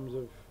did in terms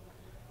of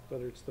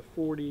whether it's the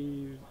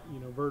 40,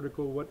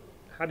 vertical?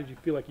 How did you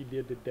feel like you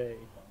did today?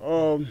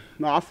 No,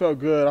 I felt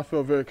good. I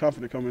felt very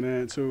confident coming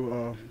in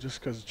too, just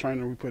because the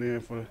training we put in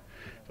for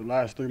the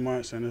last 3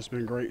 months, and it's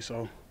been great.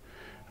 So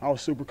I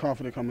was super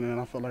confident coming in.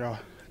 I felt like I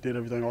did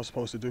everything I was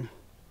supposed to do. You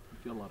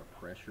feel a lot of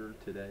pressure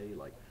today,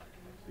 like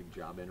big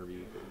job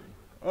interview?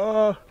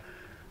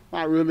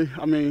 Not really.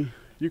 I mean,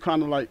 you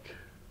kind of like,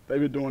 they've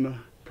been doing the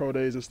pro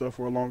days and stuff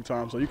for a long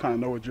time, so you kind of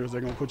know what drills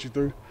they're going to put you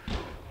through.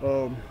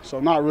 So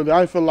not really. I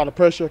didn't feel a lot of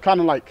pressure, kind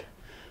of like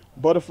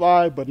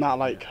butterfly, but not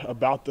like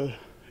about the,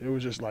 it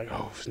was just like,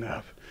 oh,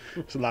 snap.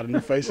 It's a lot of new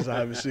faces I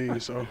haven't seen.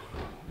 So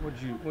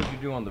What'd you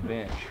do on the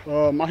bench?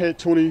 I hit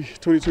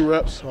 22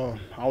 reps.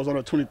 I was on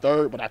the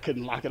 23rd, but I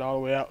couldn't lock it all the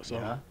way out. So.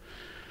 Yeah.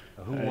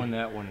 Who won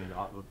that one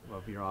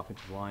of your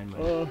offensive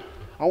linemen?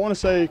 I want to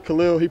say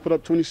Khalil. He put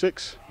up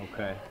 26.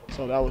 Okay.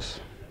 So that was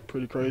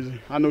pretty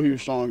crazy. I knew he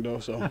was strong though,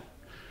 so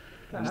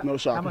there's no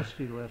shock. How much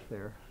do you lift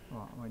there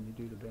when you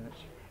do the bench?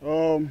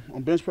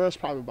 On bench press,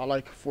 probably about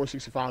like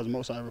 465 is the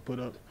most I ever put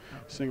up,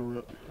 single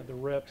rep. The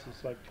reps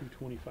is like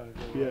 225.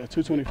 Yeah,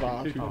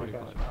 225.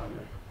 225.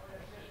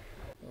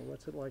 Well,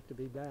 what's it like to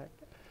be back?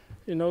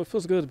 It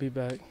feels good to be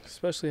back,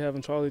 especially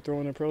having Charlie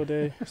throwing a pro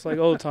day. It's like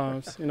old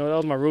times. That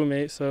was my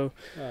roommate, so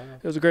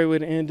it was a great way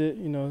to end it,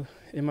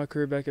 in my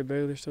career back at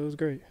Baylor, so it was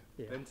great.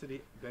 Yeah. Ben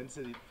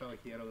said he felt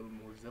like he had a little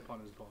more zip on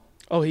his ball.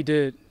 Oh, he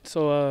did.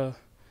 So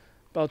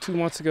about 2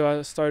 months ago,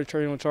 I started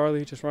training with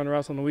Charlie, just running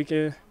routes on the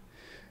weekend.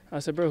 I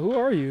said, bro, who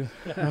are you?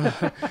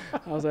 I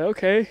was like,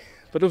 okay,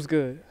 but it was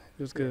good.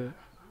 It was good.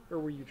 Where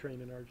were you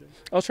training, RJ?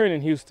 I was training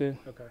in Houston.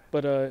 Okay.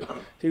 But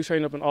he was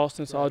training up in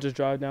Austin, so I'll just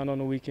drive down on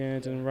the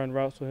weekends and run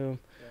routes with him,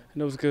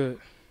 and it was good.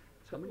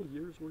 How many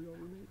years were y'all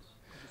roommates?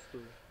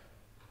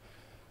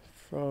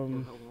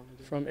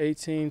 From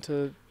 18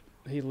 to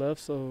he left,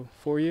 so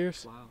 4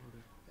 years. Wow.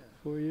 Okay.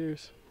 4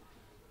 years.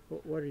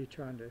 What are you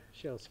trying to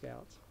show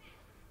scouts?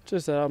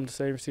 Just that I'm the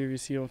same receiver you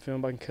see on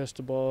film. I can catch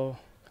the ball.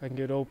 I can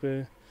get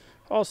open.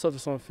 All stuff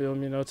that's on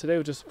film, Today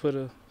was just put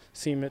a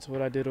cement to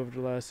what I did over the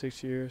last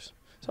 6 years.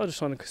 So I was just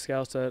trying to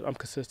scouts that I'm a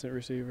consistent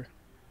receiver.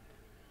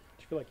 Did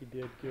you feel like you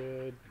did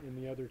good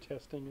in the other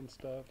testing and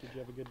stuff? Did you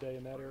have a good day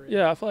in that area?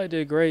 Yeah, I feel like I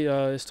did great.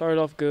 It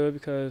started off good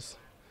because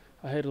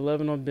I had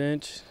 11 on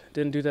bench.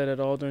 Didn't do that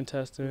at all during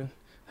testing.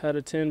 Had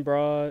a 10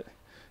 broad.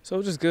 So it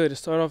was just good. It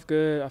started off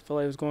good. I feel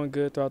like it was going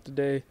good throughout the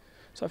day.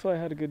 So I feel like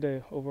I had a good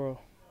day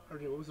overall.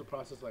 RJ, what was the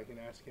process like in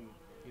asking,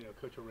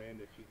 Coach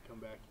Aranda if he'd come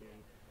back here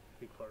and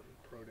take part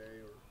in pro day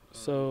or?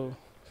 So,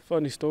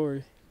 funny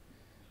story.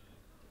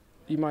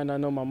 You might not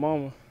know my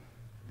mama,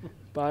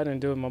 but I didn't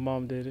do it. My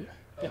mom did it.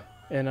 Yeah.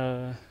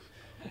 And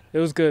it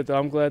was good, though.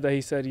 I'm glad that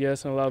he said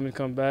yes and allowed me to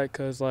come back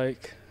because, it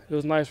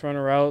was nice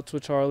running routes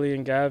with Charlie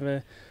and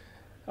Gavin.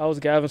 I was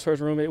Gavin's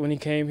first roommate when he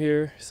came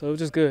here, so it was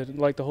just good.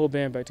 The whole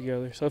band back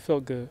together, so it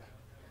felt good.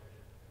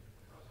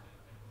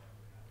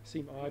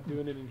 Seem odd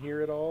doing it in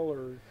here at all,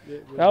 or?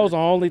 That was the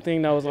only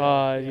thing that was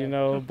odd,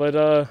 But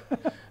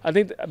I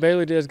think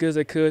Baylor did as good as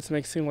they could to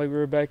make it seem like we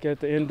were back at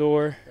the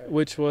indoor,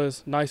 which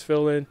was nice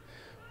feeling.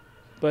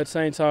 But at the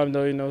same time,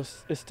 though,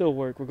 it's still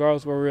work.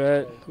 Regardless of where we're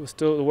at,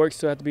 the work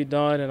still has to be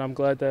done, and I'm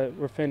glad that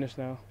we're finished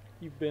now.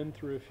 You've been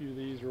through a few of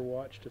these or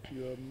watched a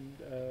few of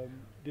them.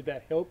 Did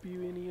that help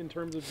you any in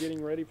terms of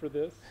getting ready for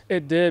this?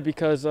 It did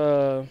because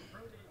after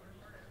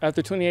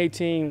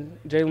 2018,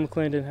 Jalen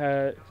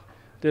McClendon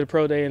did a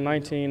pro day in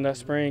 19 that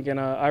spring, and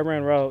I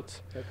ran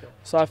routes. Okay.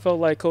 So I felt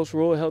like Coach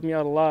Rule helped me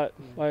out a lot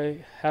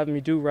by having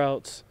me do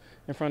routes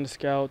in front of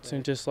scouts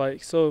and just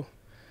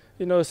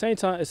the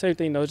same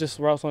thing though, just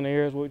routes on the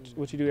air is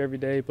what you do every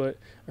day. But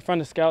in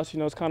front of scouts,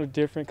 it's kind of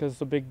different because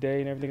it's a big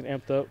day and everything's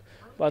amped up.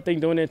 But I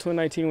think doing it in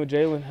 2019 with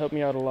Jalen helped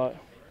me out a lot.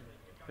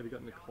 Have you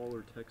gotten a call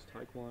or text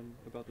Taekwon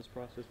about this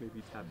process?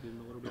 Maybe tapped in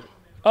a little bit?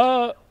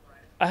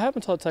 I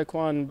haven't talked to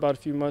Taekwon in about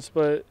a few months,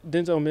 but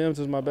Denzel Mims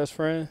is my best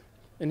friend,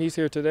 and he's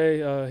here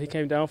today. He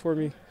came down for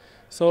me.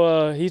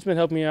 So he's been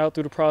helping me out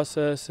through the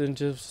process and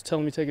just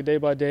telling me to take it day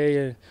by day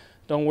and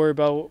don't worry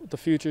about the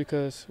future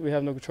because we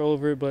have no control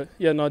over it. But,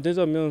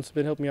 Denzel Mims has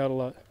been helping me out a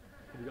lot.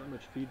 Have you gotten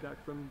much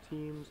feedback from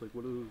teams?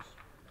 What are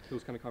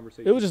those kind of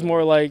conversations? It was just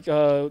more like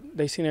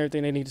they seen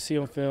everything they need to see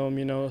on film,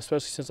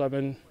 especially since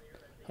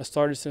I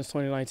started since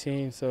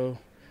 2019. So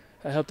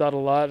that helped out a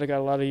lot. I got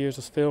a lot of years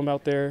of film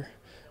out there.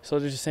 So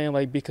they're just saying,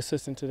 be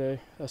consistent today.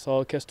 That's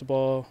all. Catch the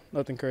ball.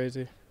 Nothing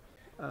crazy.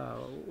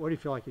 What do you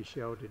feel like you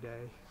showed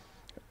today?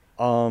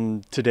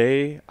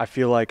 Today, I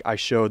feel like I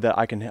showed that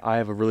I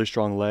have a really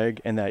strong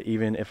leg and that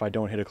even if I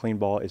don't hit a clean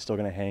ball, it's still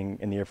going to hang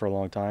in the air for a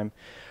long time.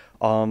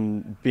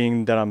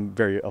 Being that I'm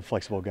a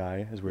flexible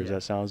guy, as weird as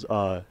that sounds,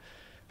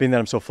 being that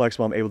I'm so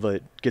flexible, I'm able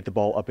to get the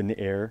ball up in the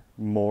air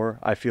more,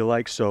 I feel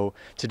like. So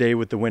today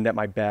with the wind at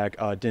my back,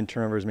 didn't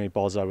turn over as many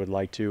balls as I would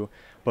like to,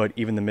 but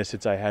even the miss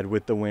hits I had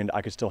with the wind,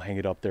 I could still hang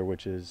it up there,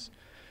 which is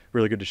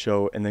really good to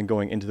show. And then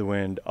going into the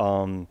wind,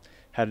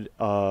 had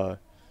a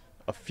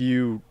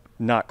few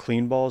not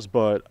clean balls,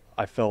 but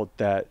I felt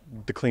that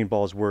the clean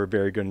balls were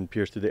very good and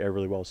pierced through the air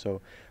really well.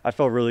 So I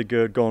felt really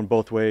good going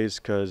both ways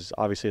because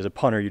obviously as a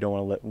punter, you don't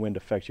want to let wind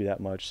affect you that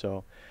much.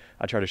 So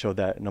I try to show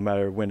that no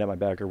matter wind at my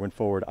back or wind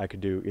forward, I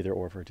could do either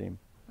or for a team.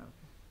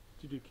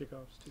 Did you do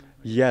kickoffs too?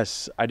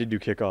 Yes, I did do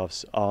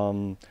kickoffs.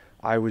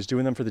 I was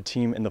doing them for the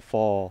team in the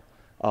fall.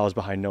 I was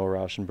behind Noah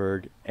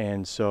Rauschenberg,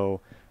 and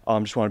so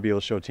just want to be able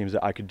to show teams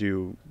that I could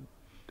do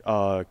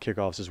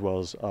kickoffs as well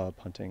as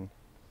punting.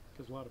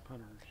 Because a lot of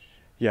punters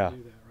do that,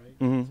 right?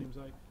 Mm-hmm. It seems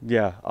like.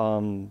 Yeah.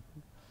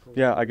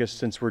 Yeah, I guess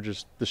since we're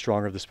just the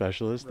stronger of the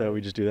specialists that we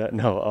just do that.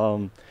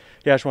 No.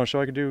 Yeah, I just want to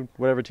show I can do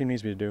whatever team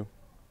needs me to do.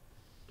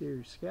 Do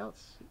your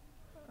scouts,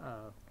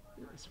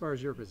 as far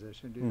as your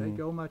position, do they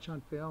go much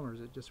on film, or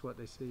is it just what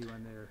they see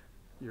when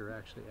you're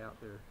actually out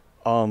there?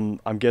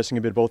 I'm guessing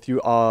a bit both of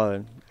you.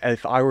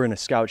 If I were in a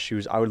scout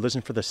shoes, I would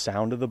listen for the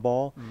sound of the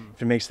ball.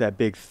 If it makes that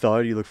big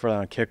thud, you look for that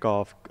on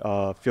kickoff,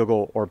 field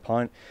goal, or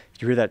punt.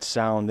 If you hear that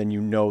sound, then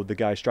you know the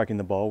guy's striking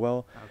the ball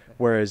well. Okay.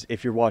 Whereas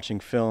if you're watching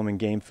film and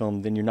game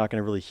film, then you're not going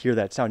to really hear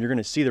that sound. You're going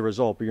to see the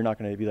result, but you're not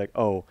going to be like,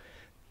 oh,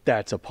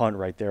 that's a punt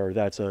right there, or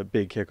that's a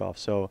big kickoff.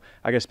 So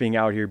I guess being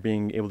out here,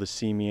 being able to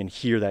see me and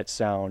hear that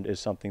sound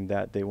is something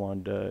that they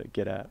wanted to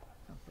get at.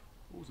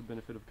 What was the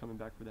benefit of coming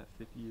back for that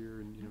 5th year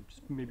and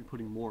just maybe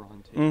putting more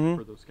on tape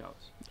for those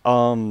scouts?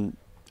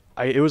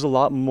 It was a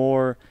lot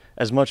more,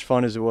 as much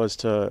fun as it was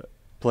to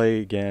play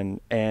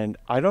again. And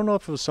I don't know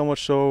if it was so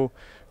much so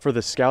for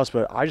the scouts,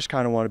 but I just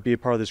kind of want to be a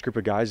part of this group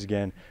of guys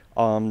again.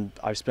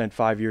 I've spent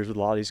 5 years with a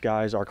lot of these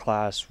guys. Our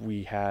class,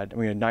 we had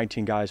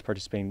 19 guys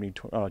participating,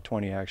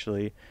 20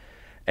 actually.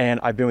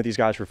 And I've been with these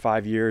guys for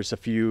 5 years. A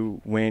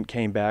few went,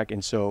 came back,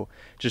 and so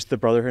just the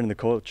brotherhood and the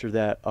culture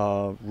that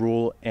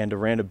Rule and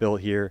Aranda built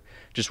here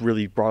just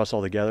really brought us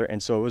all together.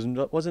 And so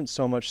it wasn't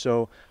so much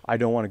so I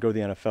don't want to go to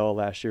the NFL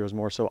last year. It was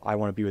more so I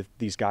want to be with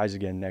these guys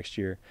again next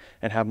year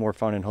and have more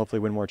fun and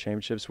hopefully win more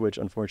championships, which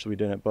unfortunately we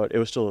didn't. But it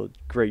was still a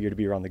great year to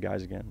be around the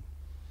guys again.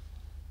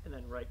 And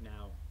then right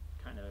now,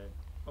 kind of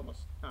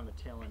almost on the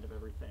tail end of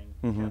everything,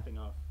 Mm-hmm. capping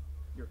off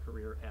your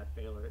career at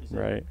Baylor.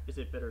 Is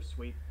it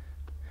bittersweet?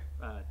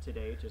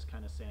 Today, just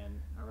kind of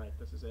saying, all right,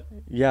 this is it?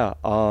 Yeah,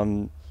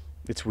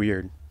 it's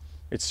weird.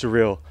 It's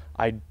surreal.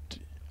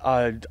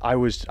 I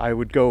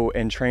would go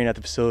and train at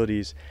the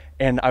facilities,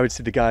 and I would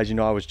see the guys,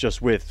 I was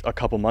just with a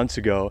couple months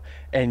ago,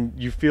 and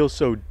you feel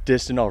so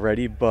distant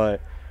already,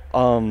 but,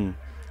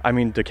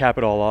 to cap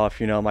it all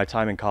off, my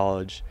time in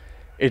college,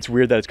 it's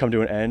weird that it's come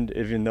to an end,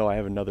 even though I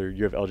have another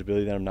year of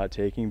eligibility that I'm not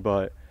taking,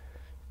 but,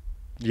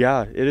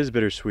 yeah, it is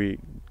bittersweet,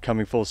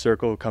 coming full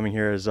circle, coming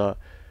here as a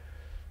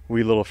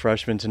wee little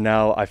freshman to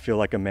now I feel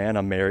like a man.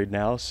 I'm married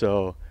now,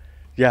 so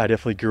yeah, I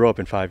definitely grew up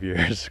in 5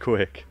 years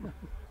quick.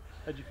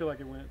 How'd you feel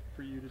like it went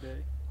for you today?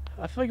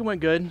 I feel like it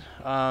went good.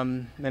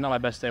 Maybe not my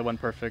best day,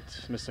 wasn't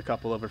perfect. Missed a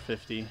couple over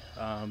 50,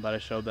 but I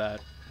showed that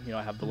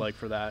I have the leg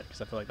for that,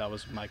 because I feel like that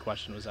was my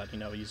question, was that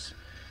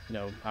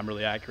I'm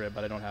really accurate,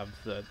 but I don't have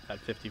that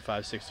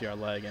 55, 60-yard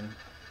leg, and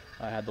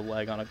I had the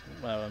leg on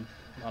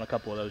a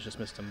couple of those, just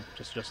missed them,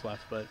 just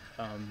left, but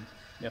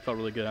yeah, it felt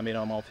really good. I made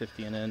them all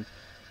 50 and in.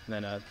 And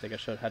then I think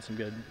I had some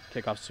good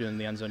kickoffs too in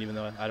the end zone, even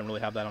though I don't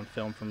really have that on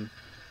film from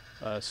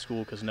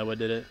school because Noah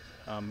did it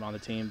on the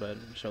team, but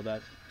showed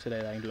that today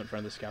that I can do it in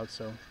front of the scouts.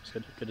 So it's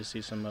good to see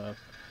some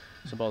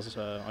balls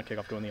on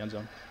kickoff go in the end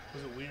zone.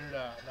 Was it weird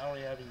not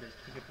only having to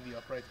kick it to the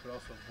uprights, but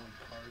also avoid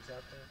cars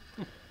out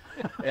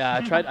there? Yeah,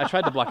 I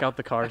tried to block out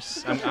the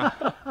cars.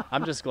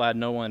 I'm just glad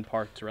no one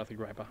parked directly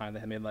right behind.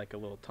 They had made like a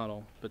little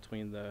tunnel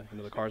between the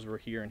cars were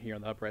here, and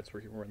the uprights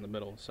were in the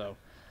middle. So.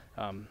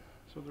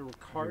 So there were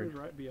cars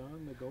right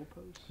beyond the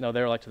goalposts? No,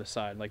 they were like to the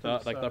side. Like the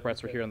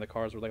uprights were here, and the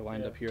cars were like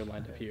lined up here,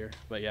 lined up here.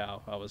 But yeah,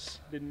 I was.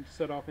 Didn't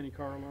set off any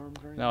car alarms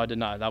or anything? No, I did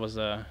not. That was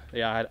that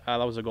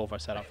was a goal if I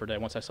set out for a day.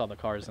 Once I saw the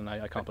cars, and I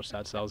accomplished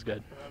that, so that was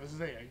good. I was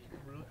saying,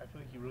 I feel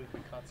like you really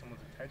caught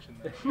someone's attention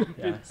there. You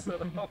didn't set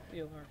off the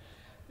alarm.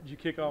 Did you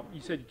kick off?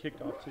 You said you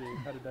kicked off too.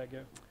 How did that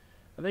go?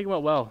 I think it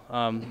went well.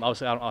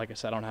 Obviously, like I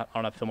said, I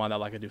don't have film on that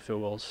like I do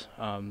field goals.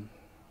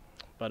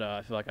 But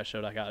I feel like I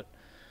showed I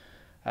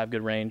have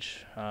good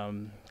range,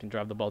 can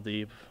drive the ball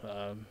deep.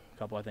 A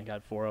couple I think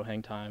had 4-0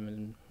 hang time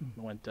and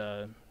went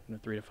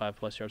 3 to 5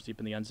 plus yards deep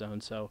in the end zone.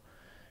 So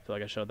I feel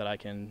like I showed that I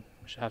can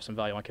have some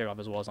value on kickoff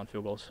as well as on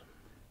field goals.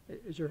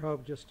 Is your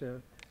hope just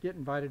to get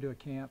invited to a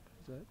camp?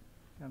 Is that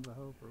kind of the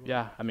hope? Or what?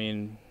 Yeah,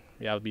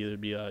 it would either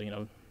be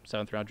a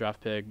 7th round draft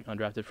pick,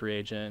 undrafted free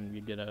agent, and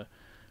you'd get a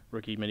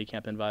rookie mini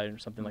camp invite or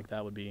something like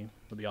that would be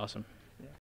awesome.